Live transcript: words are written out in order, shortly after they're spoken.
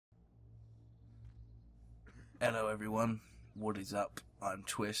Hello everyone, what is up? I'm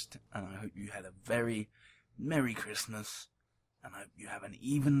Twist, and I hope you had a very Merry Christmas, and I hope you have an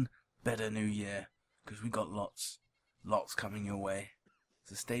even better New Year, because we got lots coming your way.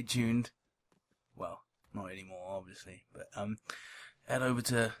 So stay tuned. Well, not anymore, obviously, but head over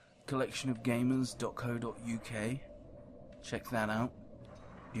to collectionofgamers.co.uk. Check that out.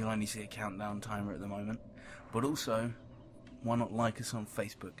 You'll only see a countdown timer at the moment. But also, why not like us on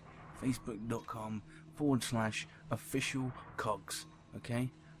Facebook? Facebook.com/officialcogs.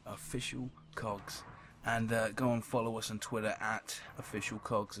 Okay? Official Cogs. And go and follow us on Twitter at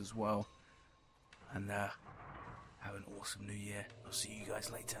officialcogs as well. And have an awesome New Year. I'll see you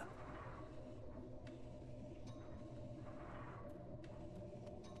guys later.